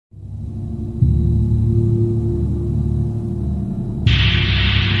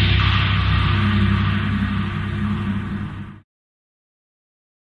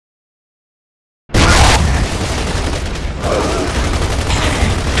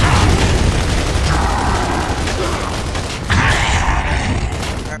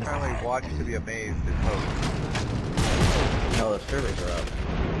amazed at hope. No, the servers are up.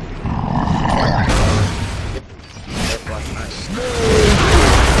 They're fucking nice.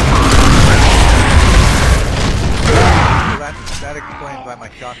 So that explains why my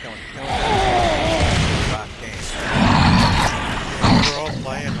shotgun was killing me last game. We were all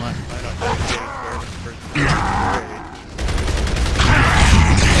playing last night on dedicated servers.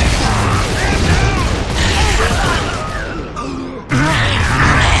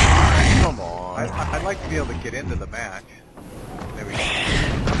 Come on. I'd like to be able to get into the match. There we go.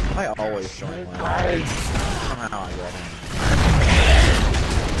 I always join last. Somehow I get in.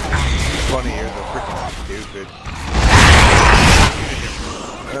 20 years are freaking stupid.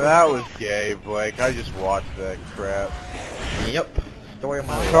 That was gay, Blake. I just watched that crap. Yep. Story of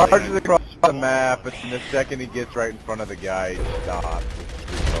my life. Charges across the map, but the second he gets right in front of the guy, he stops.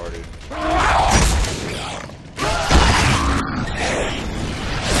 It's retarded.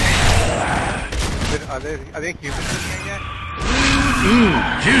 Are they humans in here yet?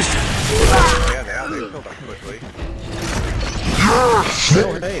 Juicy! Yeah, they are. They killed us quickly. Oh,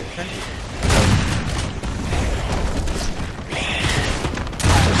 hey,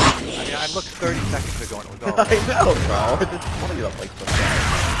 I looked 30 seconds ago and it was all I know, bro. I just want to get up like some guy.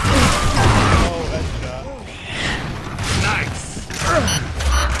 Oh, headshot. Nice!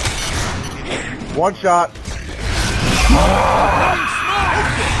 one shot.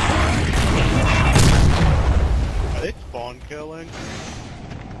 Are they spawn killing?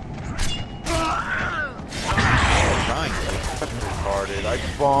 Trying to. That's retarded. I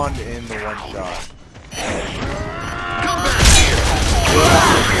spawned in the one shot.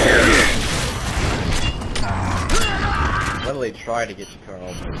 Literally try to get you,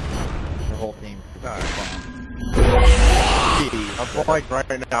 Carl. The whole team. I'm blank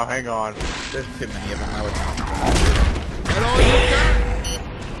right now. Hang on. There's too many of them. I would.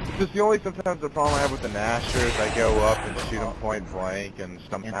 Just the only sometimes the problem I have with the Nashers, I go up and shoot them point blank, and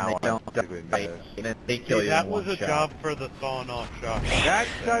somehow And they I don't typically die. miss. And then they kill See, you that in was one a shot. job for the sawn-off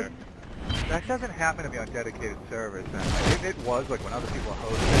shotgun. That doesn't happen to me on dedicated servers. Man. It was like when other people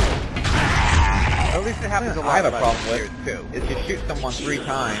hosted. Or at least it happens a lot. I have a less problem here, with too. is you shoot someone 3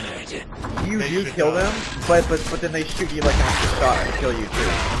 times, you They do should kill die. them, but then they shoot you like an extra shot and kill you too.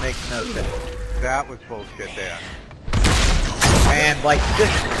 It makes no sense. That was bullshit there. And like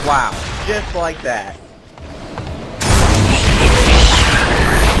just wow, just like that.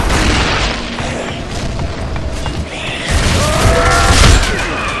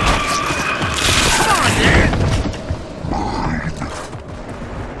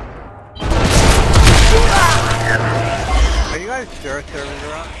 Are you guys sure servers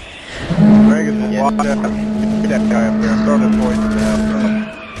are on? Greg is watch out. Get that guy up there. I'm throwing the poison down.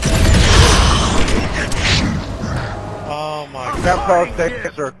 Oh my That god. post,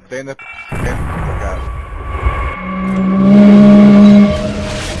 stay in the... Look out.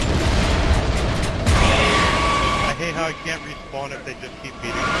 I hate how I can't respawn if they just keep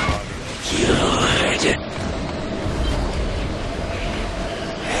beating the body.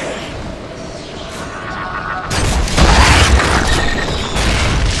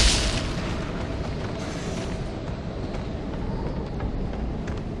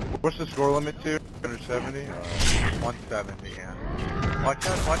 What's the score limit to? 170? 170, yeah. Watch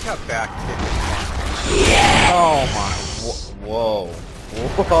out back. Oh my, whoa,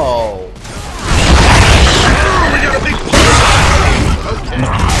 whoa.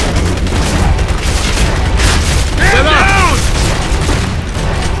 Get out!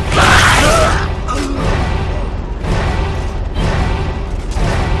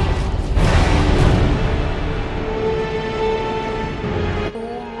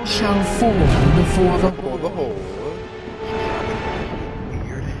 Shall fall before the hole.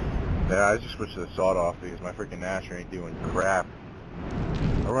 Yeah, I just switched to the sawed-off because my freaking Nasher ain't doing crap.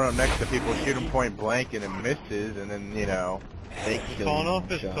 I run up next to people, shoot them point blank, and it misses, and then, you know... They The kill sawn-off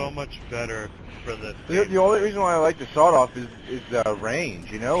you is in one so shot. much better for this. The only reason why I like the sawed-off is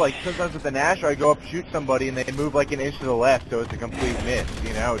range, you know? Like, sometimes with the Nasher, I go up, shoot somebody, and they move like an inch to the left, so it's a complete miss,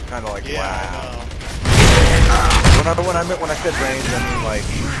 you know? It's kind of like, Yeah, wow. I know. When I said range, I mean like...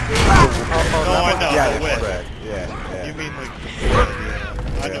 No, I know, Yeah, the that's width. correct. Yeah. You mean like...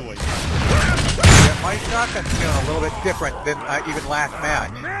 Yeah, I know what you mean. Yeah, my shotgun's feeling a little bit different than even last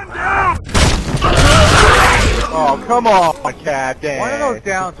match. Oh, come on, Captain. One of those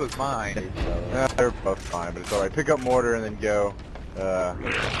downs was mine. They're both fine, but it's alright. Pick up mortar and then go.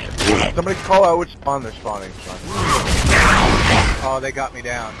 Somebody call out which spawn they're spawning from. Oh, they got me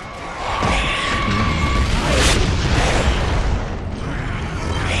down.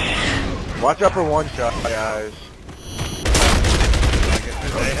 Watch out for one shot, guys. Do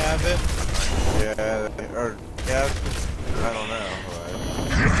they have it? Yeah, or yeah, I don't know.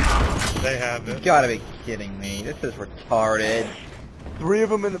 They have You it. gotta be kidding me. This is retarded. 4 of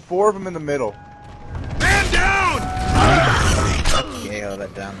them in the middle. Man down! Yeah,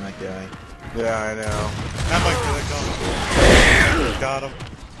 that down that guy. Yeah, I know. That might do it. Got him.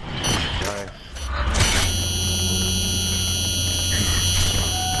 Nice.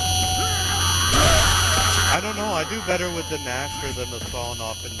 I don't know. I do better with the Nasher than the Sawn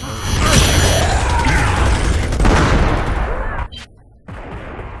off in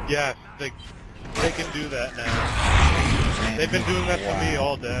Yes, they can do that now. They've been doing that to me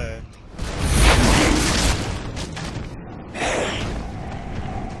all day.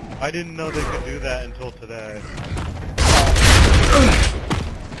 I didn't know they could do that until today.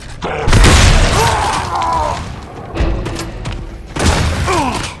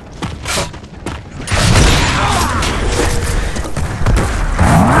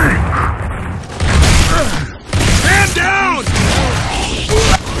 Man down!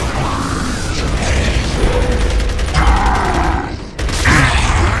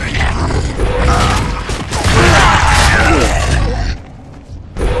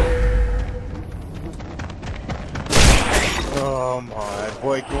 Oh my.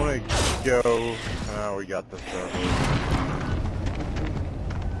 Blake, you wanna go? Oh, we got this circle.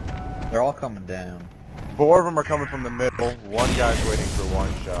 They're all coming down. 4 of them are coming from the middle. 1 guy's waiting for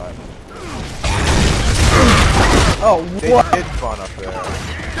 1 shot. Oh, They what? did spawn up there.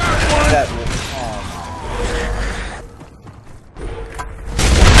 That was,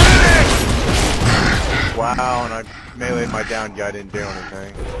 Wow, and I meleeed my down guy, didn't do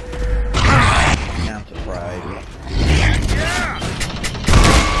anything. I'm surprised.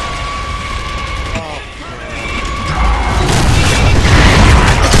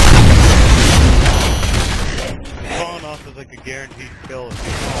 Sawn off is like a guaranteed kill. Oh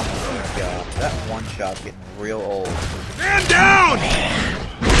my god, that one shot's getting real old. Man down!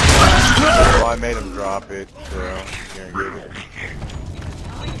 Well, I made him drop it, so here, give it.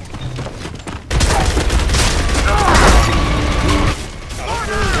 I don't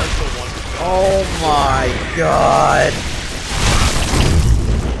really like the one shot. Oh my god!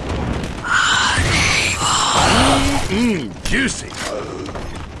 Juicy.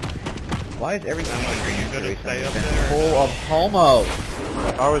 Why is everything like you gonna stay up there? Full of homo.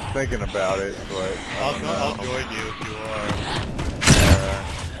 I was thinking about it, but I'll join you if you are.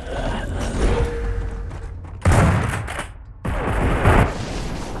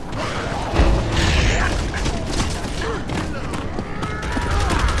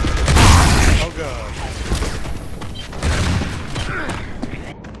 Oh god.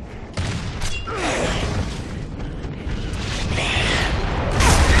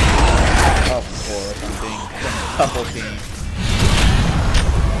 Of course, I'm being double teamed.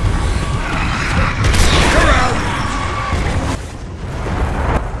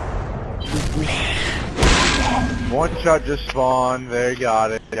 One shot just spawned. They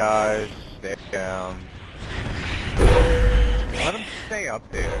got it, guys. Stay down. Let them stay up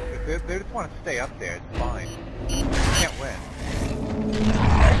there. If they just want to stay up there, it's fine. You can't win.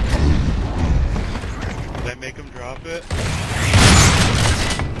 Did I make him drop it?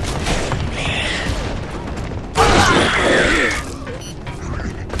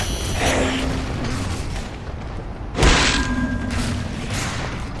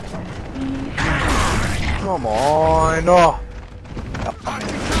 Come on. Oh.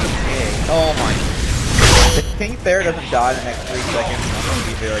 Oh my. If King Fair doesn't die in the next 3 seconds, I'm going to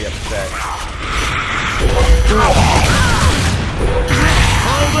be very upset.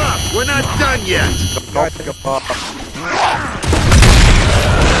 Hold up! We're not done yet! Don't pick him up.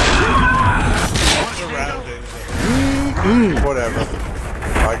 Surrounding. Whatever.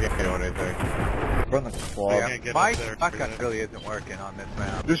 I can't do anything. Run the claw. Yeah. Can't get My up there. shotgun really isn't working on this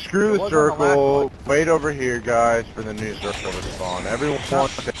map. Just screw It the was on the last circle. one. Wait over here, guys, for the new circle to spawn. Everyone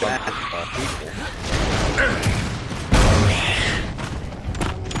wants to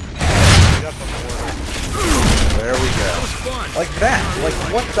There we go. Like that. Like,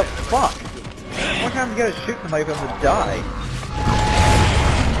 what the fuck? One time you gotta shoot somebody for them to die.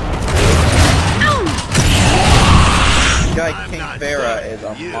 This guy King Farah is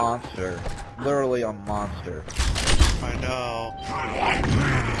a monster. Literally a monster. I know.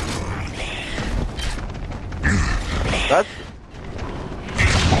 That's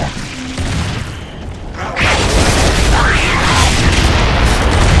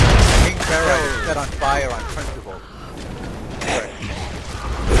King Pharaoh is set on fire on principle.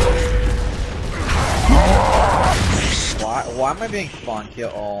 Why am I being spawn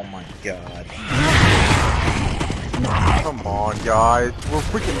killed? Oh my god. Come on, guys. We're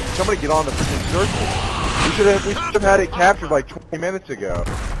freaking... Somebody get on the freaking circle. We should have had it captured like 20 minutes ago.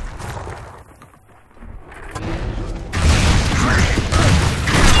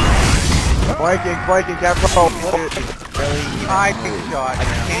 Flanking, capture. Oh, Really? I think shot. I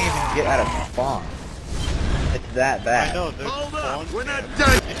can't even get out of spawn. It's that bad. I know, there's Hold up, spawns we're not there.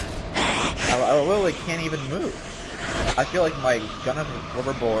 done. I literally can't even move. I feel like my gun has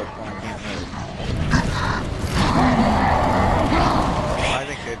rubber bullets when I can't move. I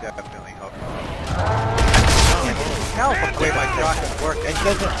think they definitely help. Hell, the way my shotgun works. It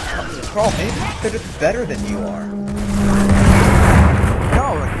doesn't... Carl, maybe they're just better than you are.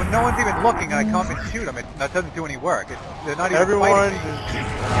 No, like, when no one's even looking and I come and shoot them, that doesn't do any work. They're not even Everyone fighting me.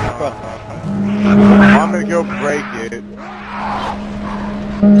 I'm gonna go break it.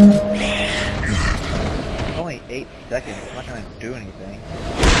 It's only 8 seconds. It's not gonna do anything.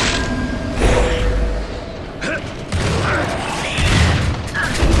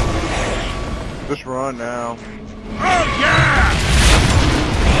 Just run now. Oh, yeah!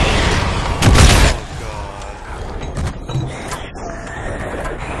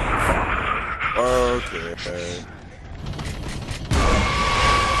 Okay.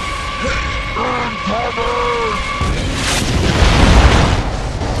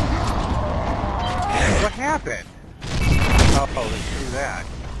 What happened? Oh, let's do that.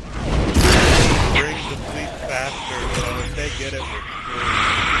 Bring the fleet faster, so if they get it, we're screwed.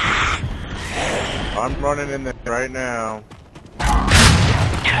 I'm running in there right now.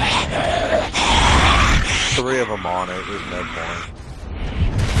 3 of them on it. There's no point.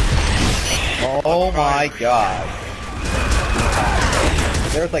 Oh my god.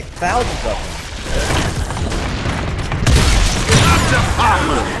 There's like thousands of them. Lots of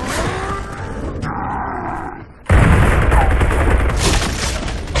power!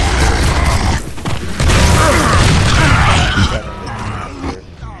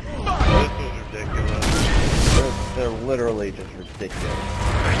 This is ridiculous. They're literally just ridiculous.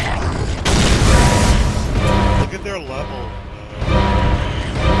 Look at their levels.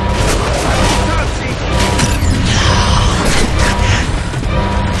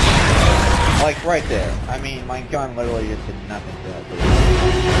 Like right there. I mean, my gun literally just did nothing to that.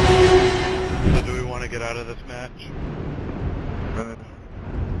 So do we want to get out of this match?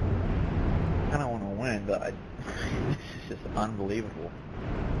 I don't want to win, but this is just unbelievable.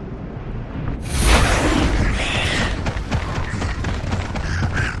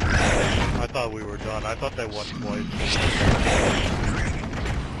 I thought we were done. I thought they won twice.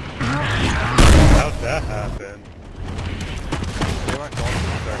 How'd that happen? They weren't going to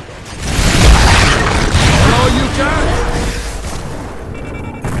the circle. All you got?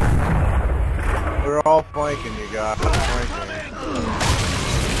 We're all flanking you guys. Flanking.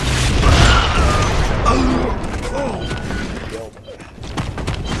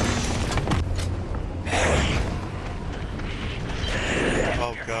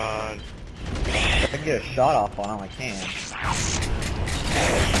 Oh god. If I can get a shot off on him, I can.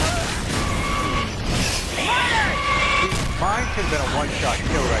 Mine could have been a one-shot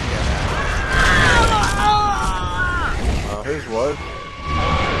kill right there. His was.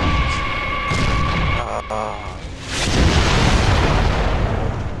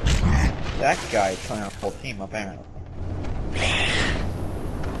 That guy's trying to full team apparently.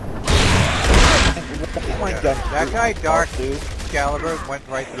 My gun That guy, Dark dude. Excalibur, went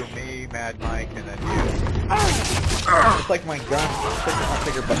right through me, Mad Mike, and then you. It's like my gun. I'll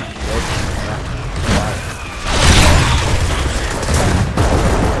figure button.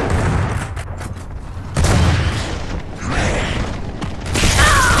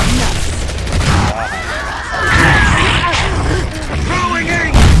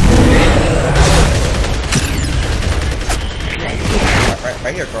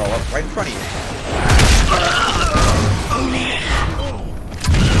 Right here, girl. Right in front of you.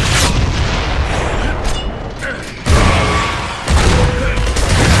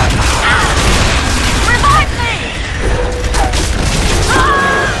 Revive me!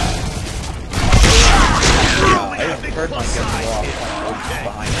 I just heard my gun go off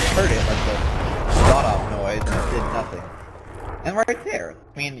behind me. Heard it like the shot off noise and it did nothing. And right there.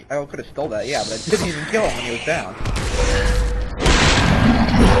 I mean, I could have stole that, yeah, but I didn't even kill him when he was down.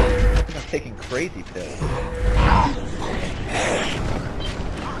 I'm taking crazy pills.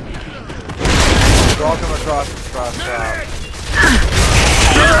 They're all coming across.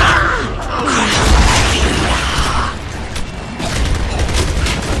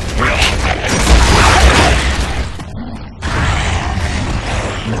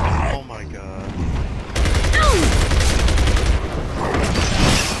 Oh my god.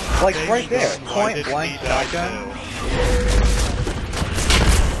 Like right there. Why Point didn't blank he die shotgun. too?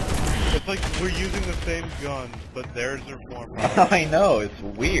 It's like we're using the same guns, but theirs are more powerful. I know, it's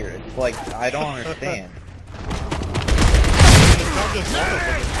weird. It's like, I don't understand. It's not just one of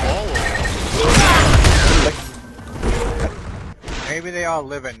them, it's all of them. Maybe they all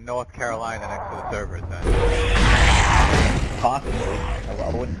live in North Carolina next to the servers then. Possibly. I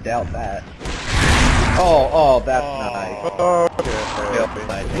wouldn't doubt that. Oh, that's nice. Yep,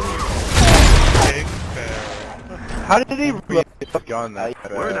 nice. Big fair. How did he reload the gun that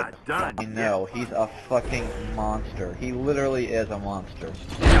We're fast? not done. I know, he's a fucking monster. He literally is a monster.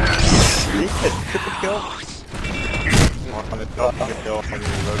 He hit triple kill? On the double kill and he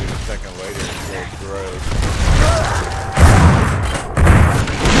reloaded a second later. It's gross.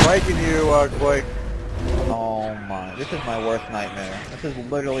 Liking you, Blake. Oh my, this is my worst nightmare. This is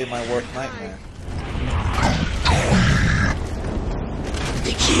literally my worst nightmare.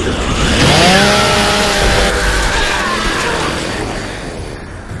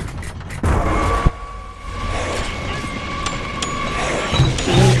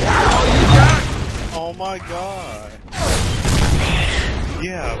 Oh my god.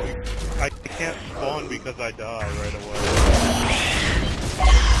 Yeah, I can't spawn because I die right away.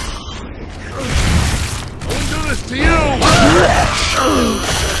 We'll do this to you!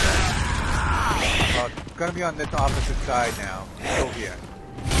 It's gonna be on this opposite side now. Over here.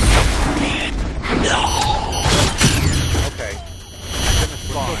 Okay. I'm gonna So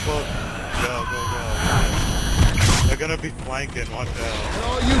spawn. close. Go. They're gonna be flanking, watch out.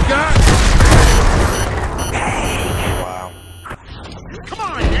 All you got? Wow. Come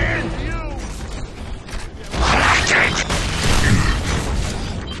on, man! You!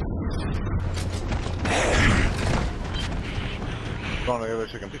 On the other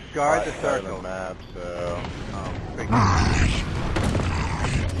chicken. Discard the circle. Map, so.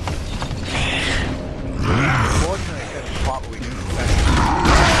 Unfortunately, that's the spot we can defend.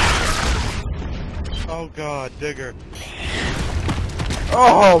 Oh god, Digger.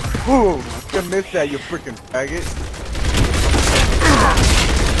 Oh, phew! You missed that, you freaking faggot.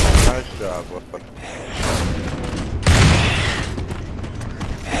 Nice job, Blake.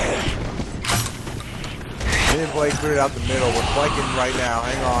 Me and Blake cleared out the middle. We're flanking right now.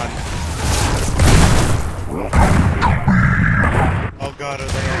 Hang on. Oh god, are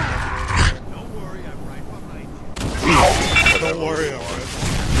they all Don't worry, I'm right behind you. Don't worry, I'm right.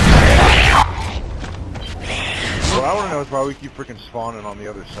 What I want to know is why we keep freaking spawning on the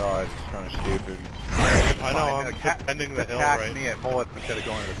other side. It's kind of stupid. I know, I'm defending the hill Attack right me at bullets instead of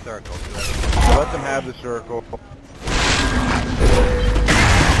going to the circle. So So let them have the circle.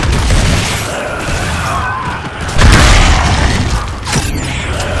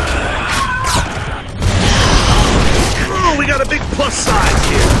 Oh, we got a big plus sign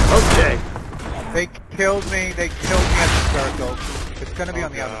here. Okay. They killed me at the circle. It's gonna be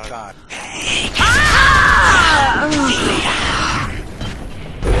on the other side.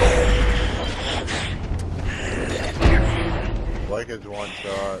 Blake has one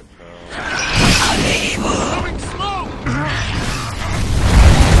shot, so. Coming slow!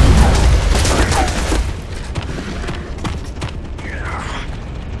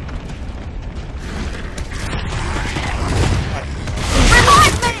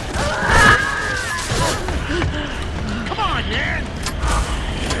 Revive me! Come on, man!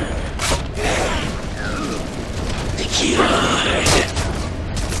 You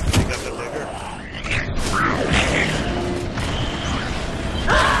got the Digger?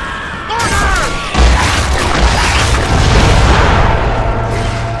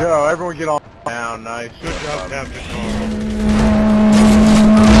 Yo, everyone get on down. Nice. Good job, Captain Carl.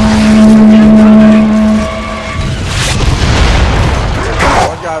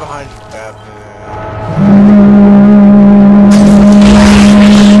 One guy behind you, Captain.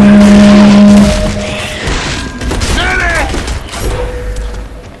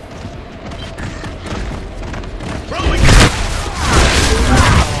 Throwing!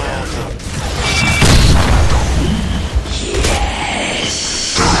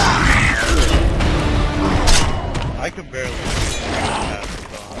 I can barely I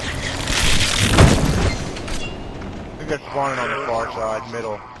think they're spawning on the far side,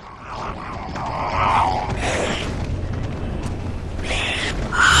 middle.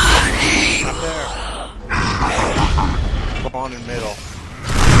 Not there. Spawn in middle.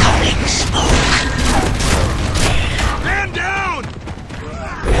 Man down!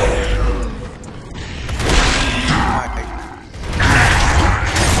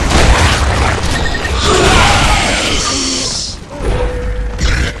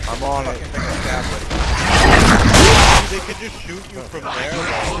 I'm on it. They could just shoot you from there.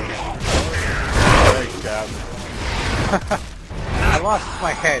 Thanks, Captain. I lost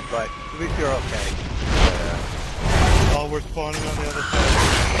my head, but at least you're okay. Oh, we're spawning on the other side.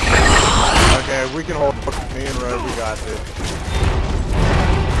 Okay, we can hold me and Red, we got this.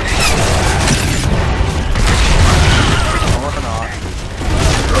 Or not.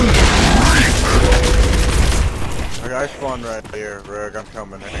 Okay, I spawned right here, Reg, I'm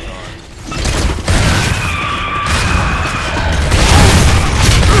coming, hang on.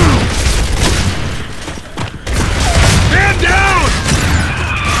 Stand down!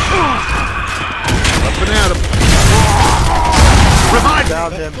 Up and at him. Revive!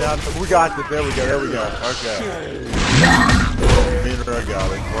 Down him, down him. We got this, there we go, okay. Me and Reg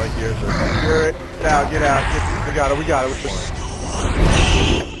got it, right here, so get out, we got it.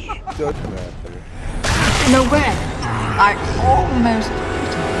 Doesn't matter. No way. I almost...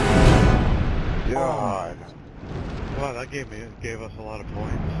 God. Wow, that gave us a lot of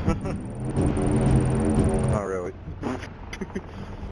points. Not really.